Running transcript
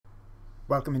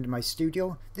Welcome into my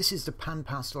studio. This is the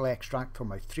Panpastel extract from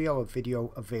my 3-hour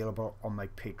video available on my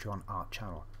Patreon art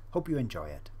channel. Hope you enjoy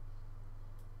it.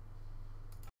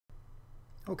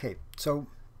 Okay, so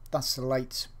that's the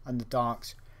lights and the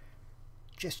darks,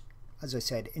 just as I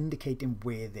said, indicating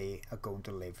where they are going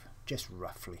to live, just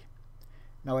roughly.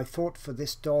 Now I thought for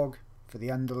this dog, for the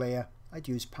underlayer, I'd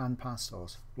use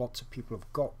Panpastels. Lots of people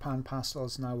have got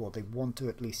Panpastels now, or they want to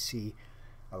at least see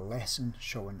a lesson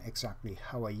showing exactly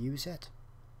how I use it.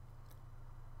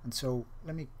 And so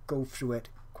let me go through it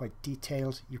quite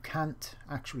detailed. You can't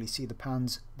actually see the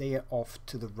pans, they are off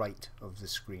to the right of the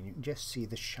screen. You can just see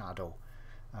the shadow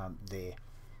there.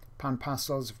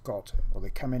 Panpastels have got, or they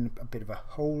come in a bit of a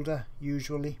holder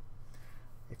usually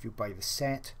if you buy the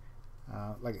set,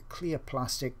 like a clear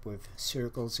plastic with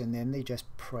circles in there, and they just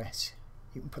press.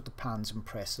 You can put the pans and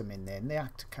press them in there, and they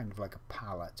act kind of like a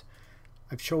palette.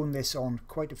 I've shown this on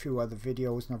quite a few other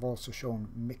videos, and I've also shown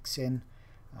mixing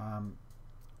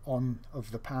on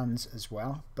of the pans as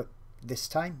well, but this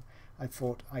time I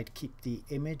thought I'd keep the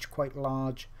image quite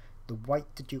large. The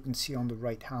white that you can see on the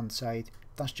right hand side,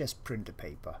 that's just printer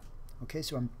paper. Okay,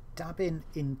 so I'm dabbing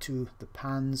into the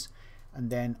pans and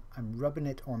then I'm rubbing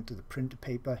it onto the printer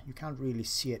paper. You can't really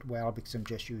see it well because I'm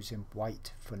just using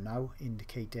white for now,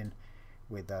 indicating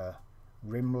where the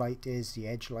rim light is, the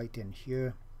edge light in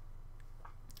here.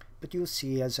 But you'll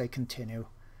see as I continue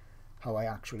how I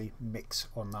actually mix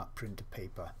on that printer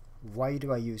paper. Why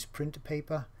do I use printer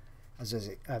paper? As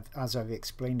I've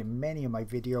explained in many of my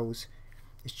videos,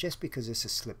 it's just because it's a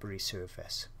slippery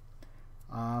surface.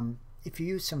 If you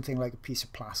use something like a piece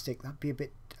of plastic, that'd be a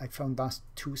bit, I found that's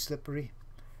too slippery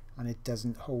and it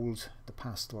doesn't hold the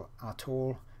pastel at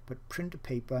all. But printer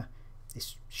paper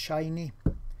is shiny,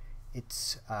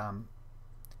 it's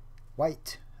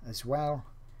white as well,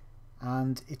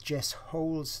 and it just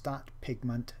holds that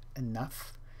pigment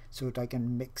enough so that I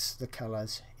can mix the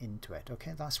colors into it.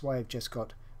 Okay, that's why I've just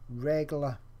got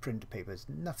regular printer paper. There's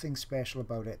nothing special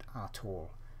about it at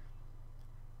all.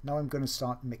 Now I'm going to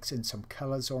start mixing some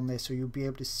colors on there so you'll be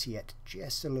able to see it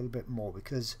just a little bit more,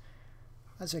 because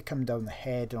as I come down the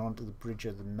head and onto the bridge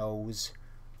of the nose,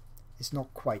 it's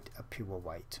not quite a pure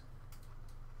white.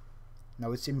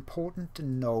 Now it's important to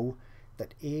know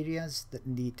that areas that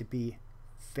need to be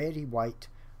very white,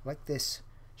 like this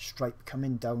stripe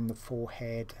coming down the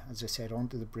forehead, as I said,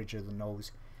 onto the bridge of the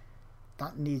nose,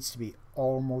 that needs to be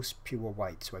almost pure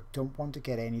white. So I don't want to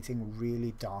get anything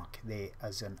really dark there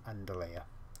as an underlayer.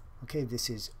 Okay, this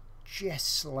is just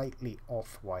slightly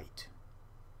off-white.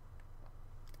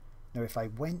 Now if I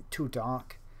went too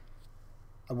dark,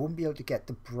 I wouldn't be able to get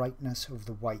the brightness of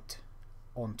the white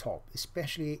on top,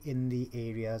 especially in the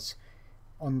areas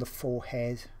on the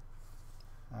forehead,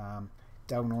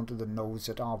 down onto the nose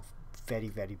that are very,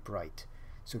 very bright.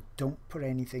 So don't put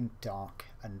anything dark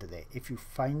under there. If you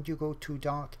find you go too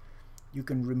dark, you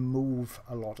can remove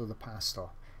a lot of the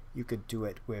pastel. You could do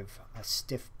it with a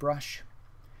stiff brush,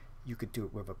 you could do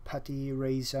it with a putty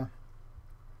eraser,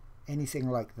 anything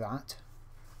like that,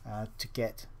 to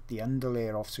get the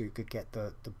underlayer off so you could get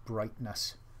the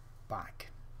brightness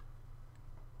back.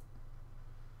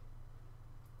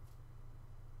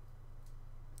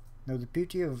 Now the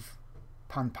beauty of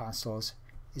Panpastels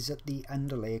is that the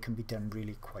underlayer can be done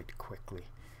really quite quickly,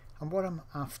 and what I'm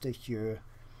after here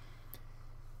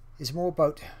is more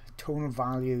about tonal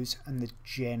values and the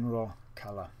general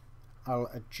color. I'll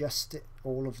adjust it,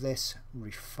 all of this,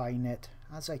 refine it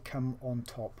as I come on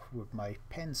top with my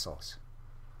pencils.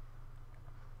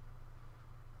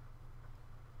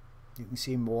 You can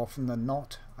see more often than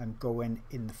not I'm going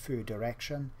in the fur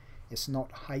direction. It's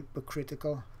not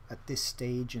hypercritical at this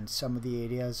stage. In some of the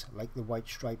areas, like the white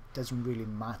stripe, doesn't really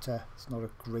matter. It's not a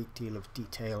great deal of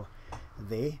detail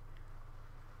there.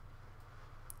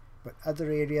 But other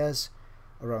areas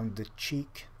around the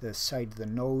cheek, the side of the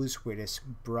nose where it's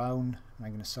brown, and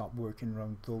I'm going to start working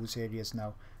around those areas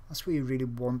now. That's where you really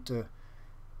want to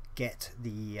get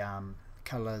the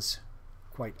colors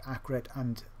quite accurate,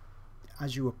 and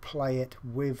as you apply it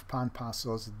with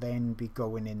Panpastels, then be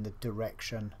going in the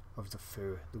direction of the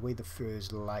fur, the way the fur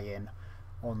is lying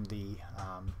on the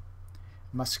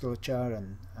musculature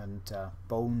and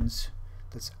bones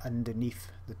that's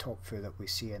underneath the top fur that we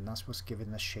see, and that's what's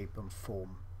giving the shape and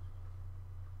form.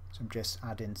 So I'm just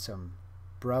adding some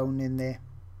brown in there.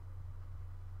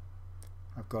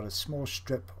 I've got a small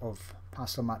strip of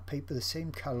pastel matte paper, the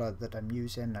same color that I'm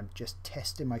using. I'm just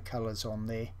testing my colors on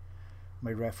there.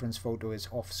 My reference photo is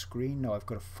off screen. Now I've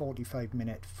got a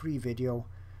 45-minute free video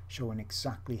showing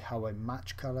exactly how I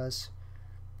match colors.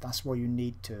 That's what you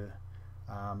need to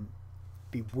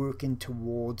be working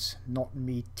towards, not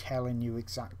me telling you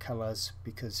exact colors,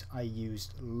 because I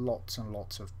used lots and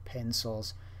lots of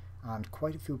pencils and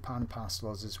quite a few pan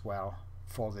pastels as well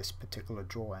for this particular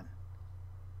drawing.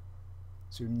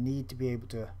 So you need to be able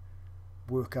to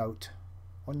work out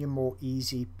on your more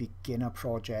easy beginner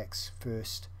projects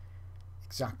first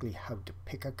exactly how to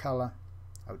pick a color,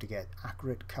 how to get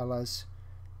accurate colors,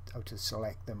 how to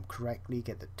select them correctly,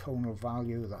 get the tonal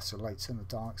value, that's the lights and the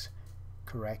darks,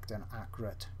 correct and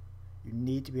accurate. You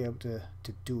need to be able to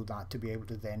do that to be able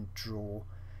to then draw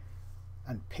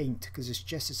and paint, because it's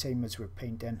just the same as we're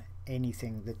painting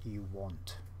anything that you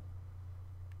want.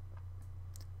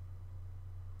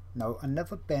 Now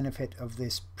another benefit of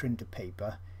this printer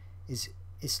paper is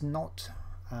it's not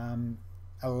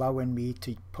allowing me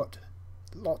to put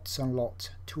lots and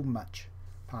lots too much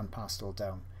pan pastel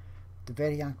down. The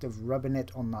very act of rubbing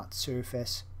it on that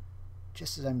surface,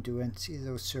 just as I'm doing, see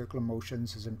those circular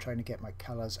motions as I'm trying to get my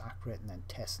colors accurate and then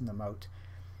testing them out,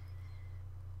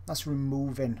 that's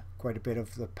removing quite a bit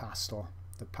of the pastel,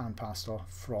 the pan pastel,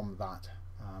 from that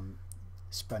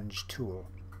sponge tool.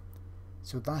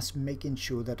 So that's making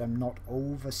sure that I'm not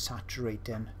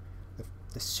oversaturating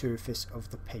the surface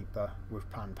of the paper with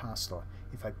pan pastel.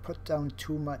 If I put down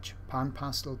too much pan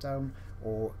pastel down,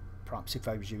 or perhaps if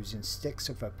I was using sticks,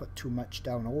 if I put too much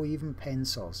down, or even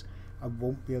pencils, I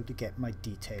won't be able to get my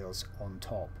details on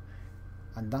top.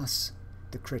 And that's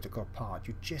the critical part.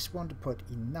 You just want to put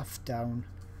enough down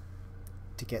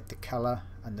to get the color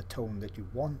and the tone that you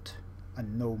want,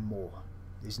 and no more.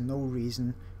 There's no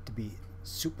reason to be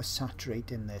super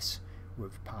saturating this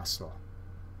with pastel.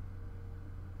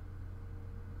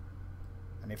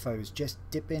 And if I was just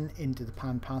dipping into the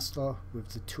pan pastel with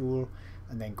the tool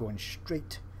and then going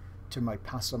straight to my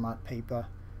pastel matte paper,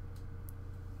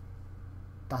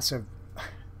 that's a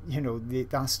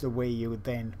that's the way you would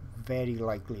then very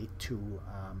likely to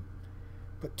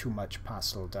put too much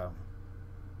pastel down.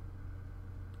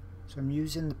 So I'm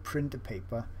using the printer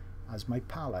paper as my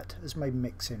palette, as my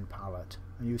mixing palette,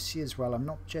 and you see as well I'm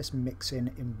not just mixing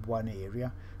in one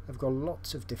area, I've got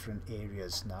lots of different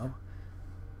areas now,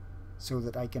 so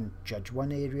that I can judge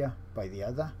one area by the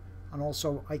other, and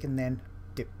also I can then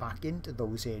dip back into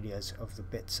those areas of the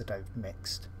bits that I've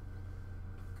mixed.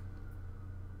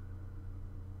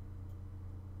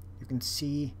 You can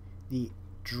see the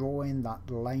drawing, that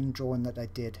line drawing that I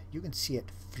did, you can see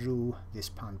it through this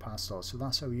pan pastel, so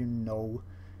that's how you know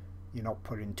you're not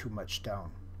putting too much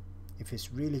down. If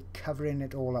it's really covering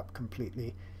it all up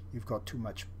completely, you've got too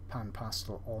much pan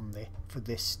pastel on there for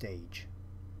this stage.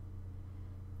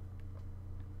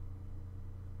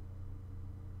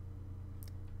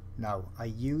 Now I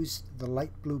used the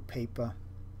light blue paper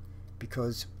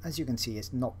because, as you can see,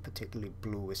 it's not particularly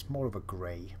blue, it's more of a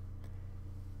grey,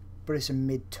 but it's a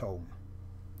mid-tone,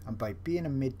 and by being a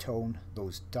mid-tone,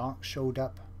 those darks showed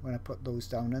up when I put those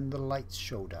down, and the lights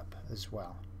showed up as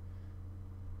well.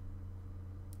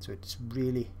 So it's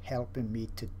really helping me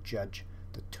to judge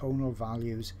the tonal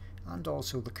values and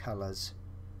also the colours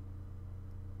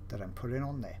that I'm putting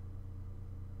on there.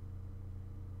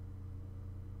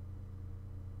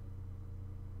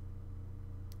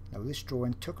 Now this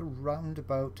drawing took around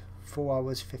about 4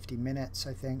 hours 50 minutes,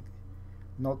 I think.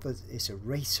 Not that it's a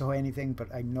race or anything,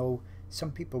 but I know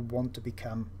some people want to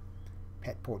become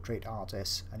pet portrait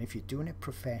artists, and if you're doing it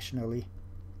professionally,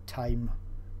 time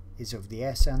is of the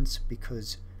essence,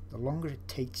 because the longer it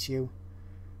takes you,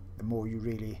 the more you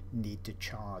really need to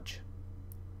charge.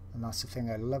 And that's the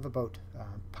thing I love about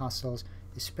pastels,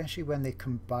 especially when they're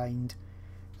combined,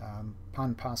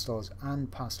 pan pastels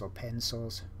and pastel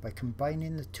pencils. By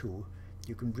combining the two,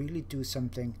 you can really do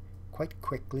something quite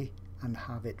quickly and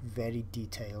have it very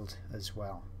detailed as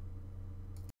well.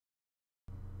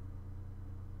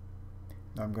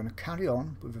 Now I'm going to carry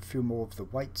on with a few more of the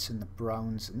whites and the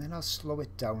browns, and then I'll slow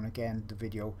it down again, the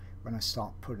video, when I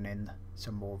start putting in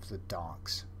some more of the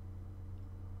darks.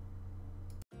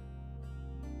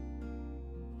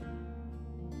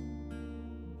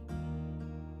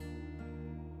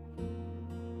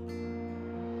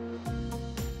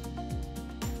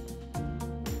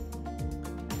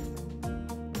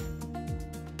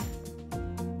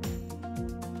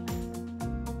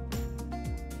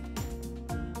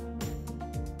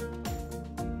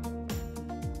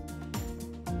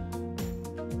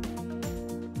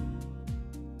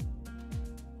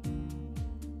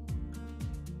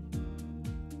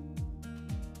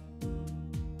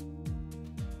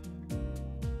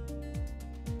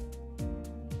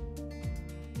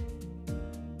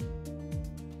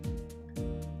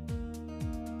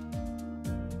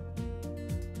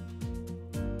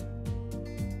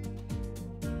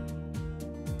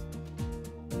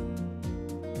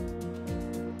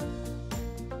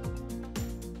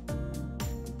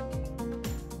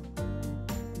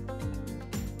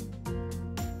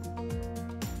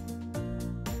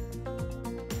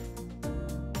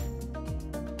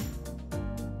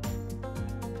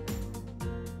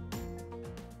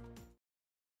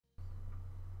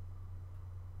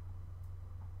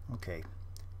 Okay,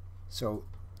 so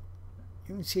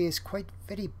you can see it's quite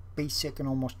very basic and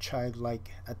almost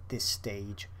childlike at this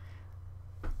stage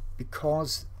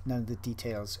because none of the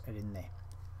details are in there.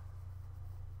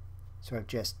 So I've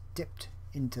just dipped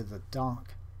into the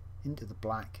dark, into the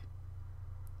black.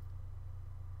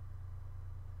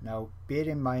 Now bear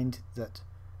in mind that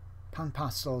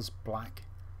Panpastel's black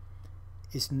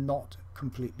is not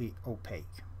completely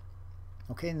opaque.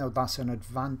 Okay, now that's an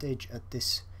advantage at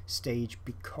this stage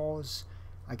because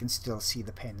I can still see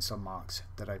the pencil marks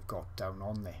that I've got down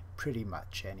on there, pretty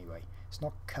much anyway. It's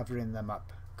not covering them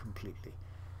up completely.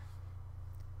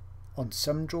 On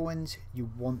some drawings you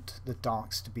want the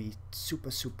darks to be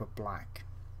super black.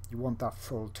 You want that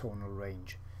full tonal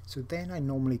range. So then I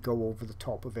normally go over the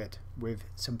top of it with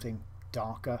something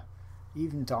darker,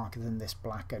 even darker than this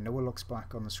black. I know it looks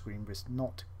black on the screen, but it's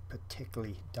not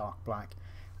particularly dark black.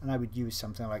 And I would use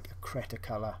something like a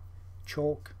Cretacolor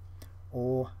chalk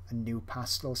or a new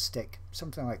pastel stick,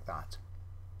 something like that.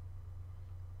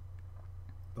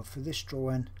 But for this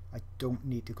drawing I don't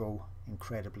need to go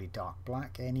incredibly dark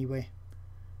black anyway,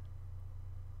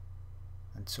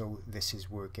 and so this is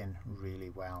working really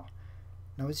well.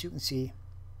 Now as you can see,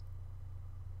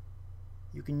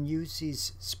 you can use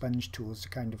these sponge tools to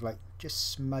kind of like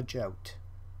just smudge out.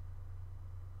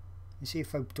 You see,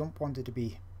 if I don't want it to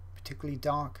be particularly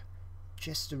dark,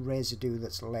 just the residue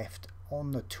that's left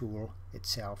on the tool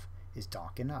itself is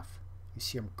dark enough. You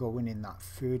see I'm going in that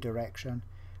fur direction.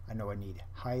 I know I need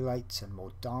highlights and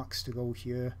more darks to go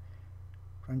here.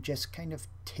 I'm just kind of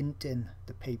tinting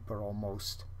the paper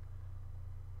almost.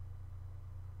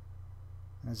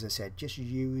 And as I said, just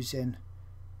using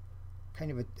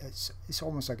kind of it's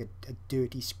almost like a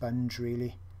dirty sponge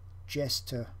really, just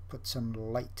to put some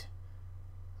light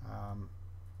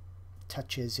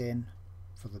touches in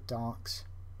for the darks.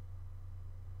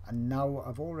 And now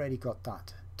I've already got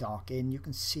that dark in. You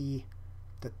can see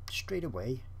that straight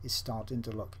away it's starting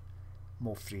to look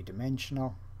more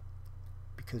three-dimensional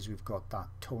because we've got that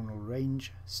tonal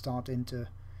range starting to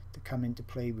come into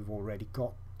play. We've already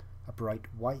got a bright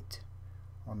white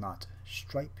on that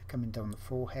stripe coming down the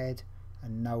forehead,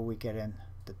 and now we're getting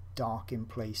the dark in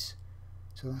place.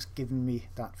 So that's giving me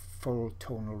that full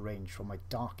tonal range from my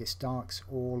darkest darks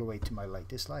all the way to my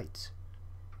lightest lights.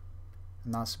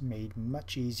 And that's made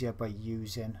much easier by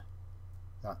using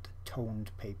that toned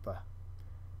paper,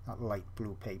 that light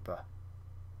blue paper.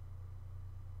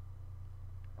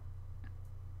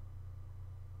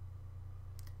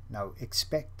 Now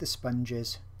expect the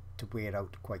sponges to wear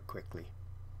out quite quickly.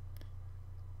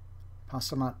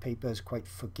 Pastel matte paper is quite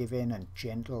forgiving and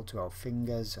gentle to our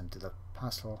fingers and to the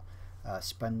pastel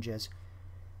sponges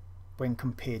when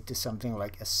compared to something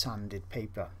like a sanded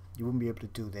paper. You wouldn't be able to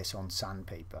do this on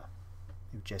sandpaper.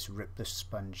 You just rip the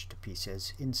sponge to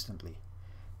pieces instantly.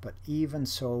 But even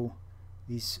so,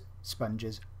 these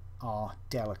sponges are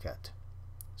delicate,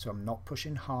 so I'm not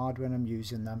pushing hard when I'm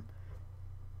using them,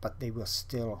 but they will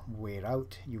still wear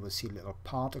out. You will see little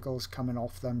particles coming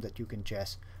off them that you can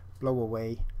just blow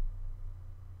away.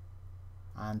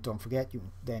 And don't forget, you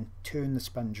can then turn the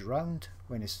sponge around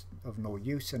when it's of no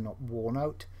use and not worn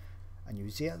out and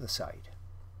use the other side.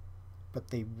 But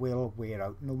they will wear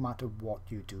out no matter what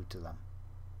you do to them.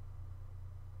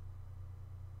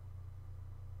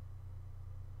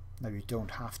 Now you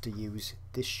don't have to use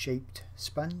this shaped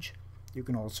sponge. You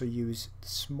can also use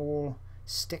small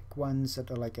stick ones that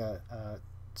are like a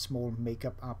small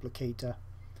makeup applicator.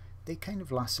 They kind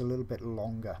of last a little bit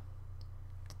longer.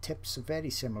 The tips are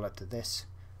very similar to this,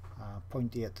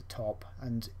 pointy at the top,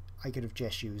 and I could have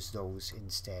just used those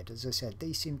instead. As I said,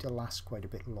 they seem to last quite a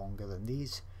bit longer than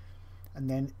these. And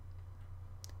then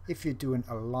if you're doing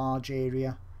a large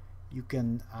area, you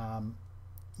can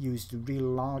use the real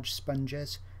large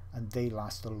sponges, and they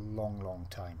last a long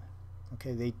time.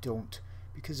 Okay, they don't,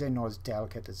 because they're not as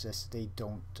delicate as this, they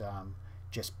don't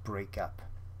just break up,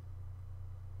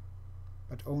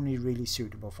 but only really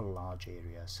suitable for large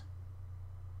areas.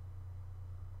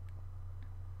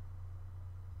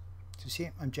 So see,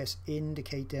 I'm just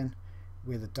indicating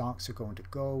where the darks are going to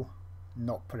go,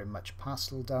 not putting much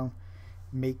pastel down,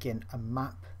 making a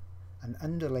map, an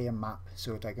underlayer map,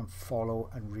 so that I can follow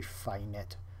and refine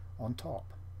it on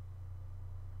top.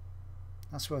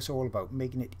 That's what it's all about,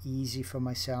 making it easy for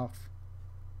myself,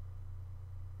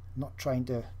 not trying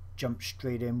to jump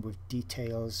straight in with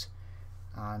details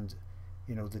and,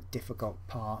 you know, the difficult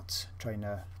parts, trying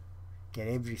to get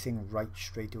everything right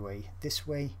straight away. This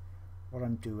way, what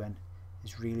I'm doing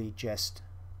is really just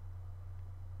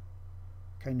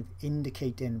kind of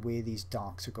indicating where these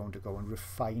darks are going to go and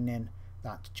refining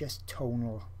that just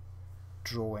tonal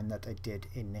drawing that I did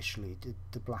initially,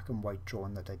 the black and white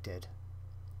drawing that I did.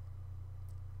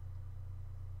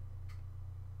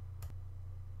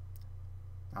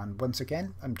 And once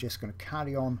again, I'm just going to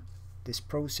carry on this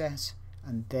process,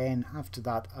 and then after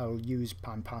that I'll use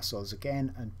pan pastels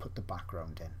again and put the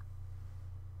background in.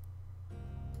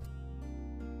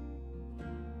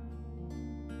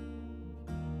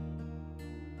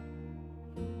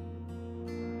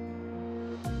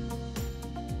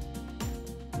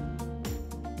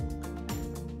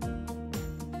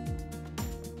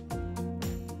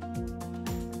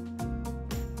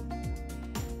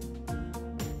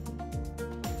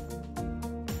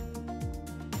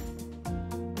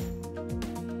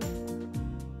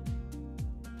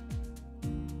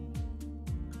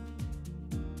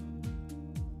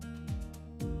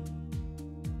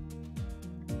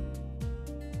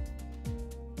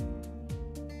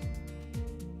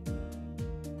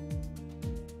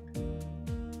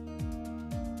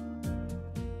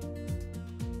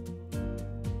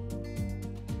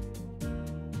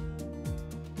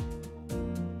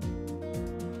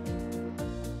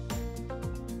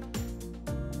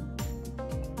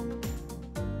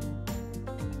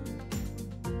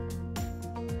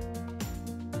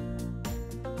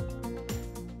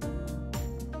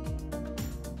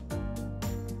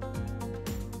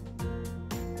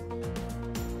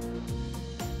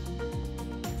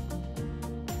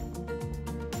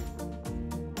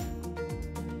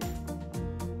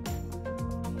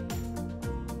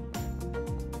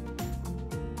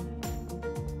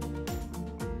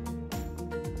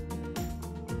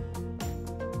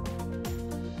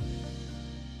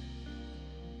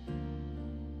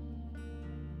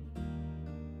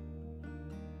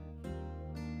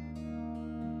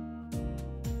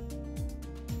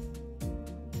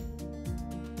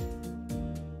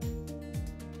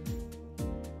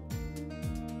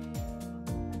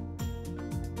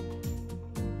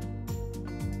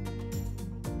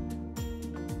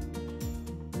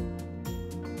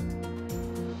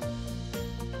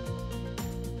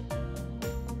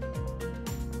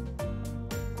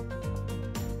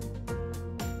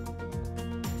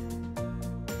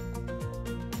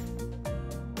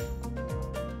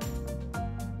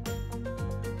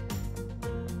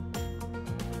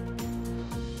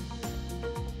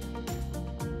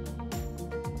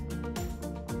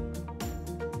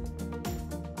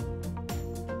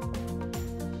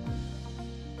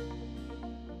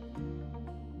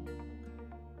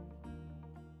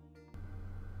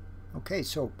 Okay,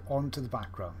 so on to the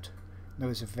background. Now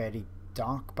it's a very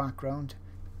dark background,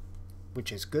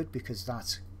 which is good because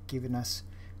that's giving us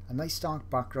a nice dark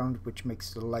background which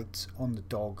makes the lights on the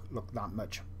dog look that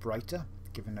much brighter,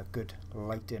 giving a good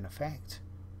lighting effect.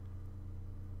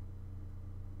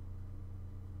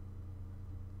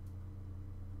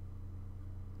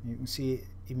 You can see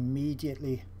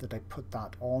immediately that I put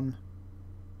that on,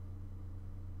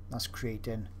 that's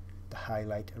creating the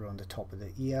highlight around the top of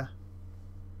the ear.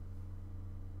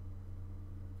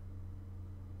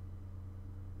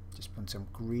 Just put some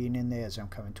green in there as I'm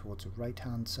coming towards the right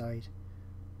hand side.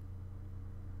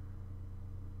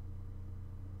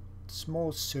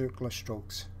 Small circular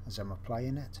strokes as I'm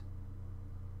applying it.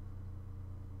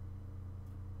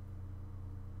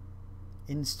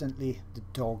 Instantly the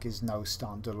dog is now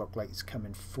starting to look like it's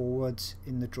coming forwards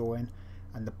in the drawing,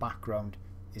 and the background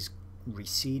is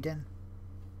receding.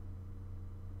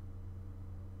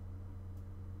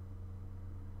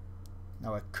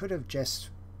 Now I could have just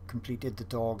completed the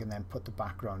dog and then put the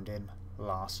background in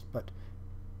last, but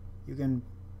you can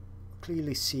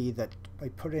clearly see that by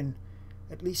putting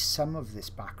at least some of this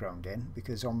background in,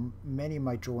 because on many of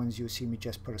my drawings you'll see me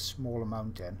just put a small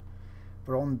amount in,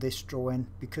 but on this drawing,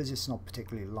 because it's not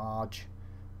particularly large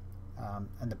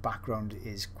and the background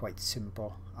is quite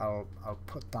simple, I'll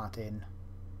put that in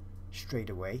straight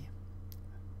away.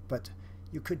 But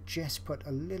you could just put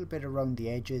a little bit around the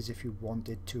edges if you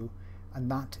wanted to, and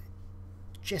that,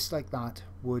 just like that,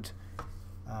 would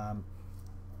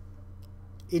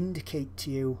indicate to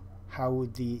you how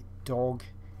the dog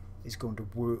is going to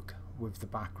work with the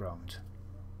background.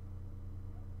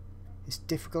 It's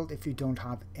difficult if you don't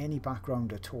have any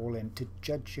background at all in to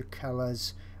judge your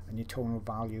colours and your tonal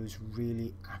values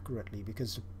really accurately,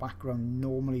 because the background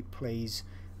normally plays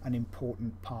an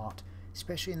important part,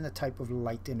 especially in the type of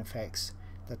lighting effects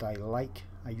that I like.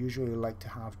 I usually like to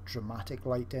have dramatic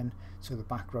lighting, so the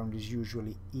background is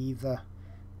usually either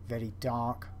very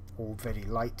dark or very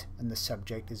light, and the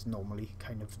subject is normally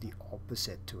kind of the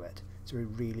opposite to it. So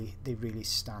they really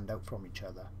stand out from each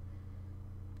other.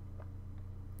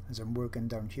 As I'm working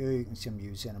down here, you can see I'm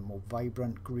using a more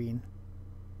vibrant green.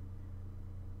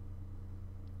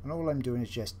 and all I'm doing is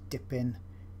just dipping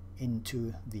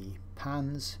into the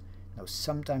pans. Now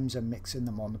sometimes I'm mixing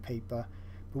them on the paper,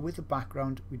 but with the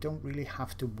background we don't really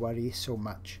have to worry so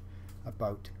much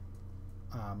about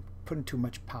putting too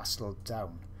much pastel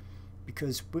down,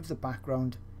 because with the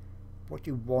background what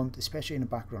you want, especially in a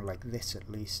background like this at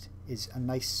least, is a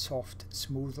nice soft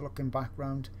smooth looking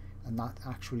background, and that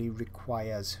actually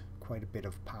requires quite a bit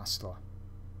of pastel.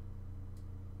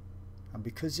 And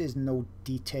because there's no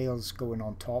details going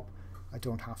on top, I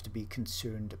don't have to be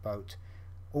concerned about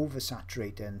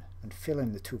oversaturating and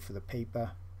filling the tooth of the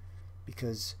paper,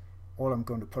 because all I'm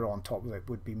going to put on top of it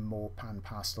would be more pan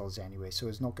pastels anyway, so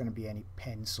there's not going to be any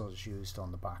pencils used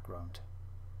on the background.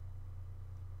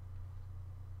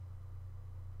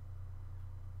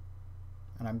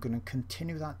 And I'm going to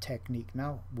continue that technique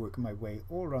now, working my way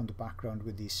all around the background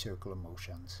with these circular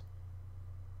motions.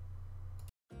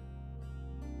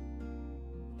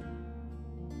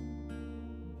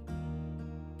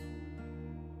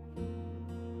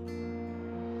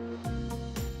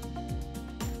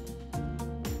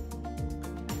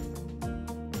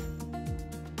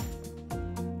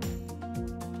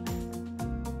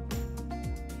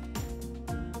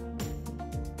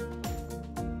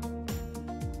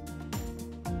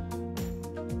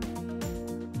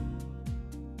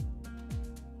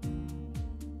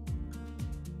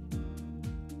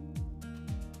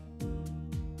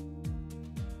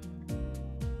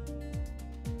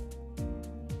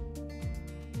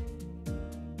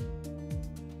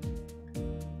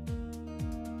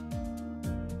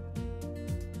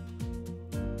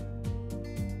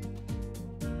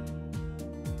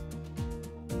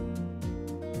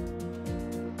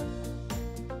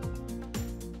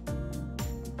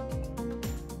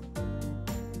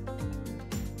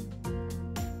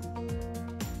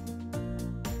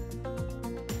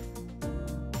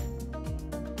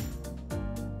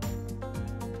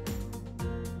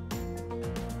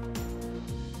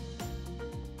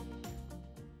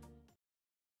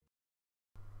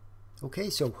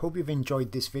 Okay, so hope you've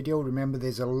enjoyed this video. Remember,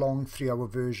 there's a long 3-hour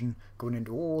version going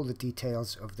into all the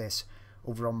details of this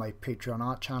over on my Patreon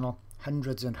art channel.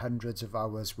 Hundreds and hundreds of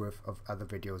hours worth of other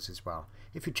videos as well.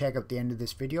 If you check out the end of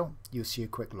this video, you'll see a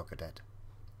quick look at it.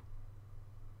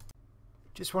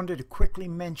 Just wanted to quickly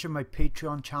mention my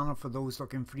Patreon channel for those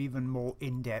looking for even more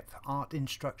in-depth art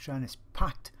instruction. It's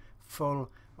packed full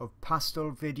of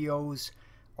pastel videos,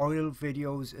 oil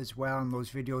videos as well, and those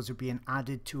videos are being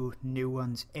added to new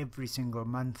ones every single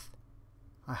month.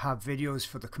 I have videos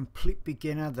for the complete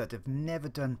beginner that have never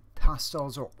done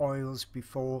pastels or oils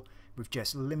before with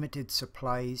just limited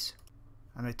supplies,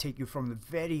 and I take you from the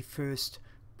very first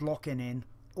blocking in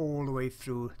all the way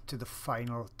through to the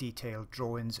final detailed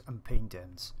drawings and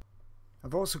paintings.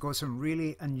 I've also got some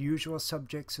really unusual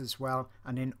subjects as well,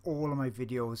 and in all of my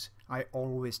videos I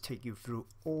always take you through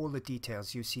all the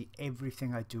details. You see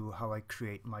everything I do, how I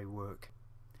create my work.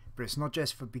 But it's not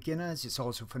just for beginners, it's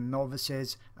also for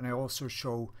novices, and I also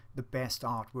show the best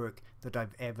artwork that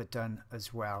I've ever done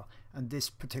as well. And this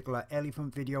particular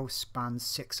elephant video spans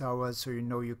 6 hours, so you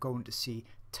know you're going to see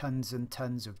tons and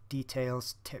tons of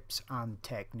details, tips and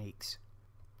techniques.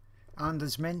 And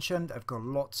as mentioned, I've got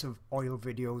lots of oil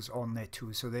videos on there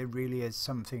too, so there really is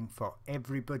something for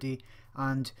everybody,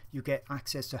 and you get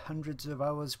access to hundreds of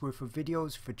hours worth of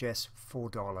videos for just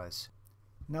 $4.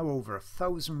 Now over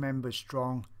 1,000 members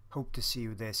strong. Hope to see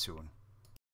you there soon.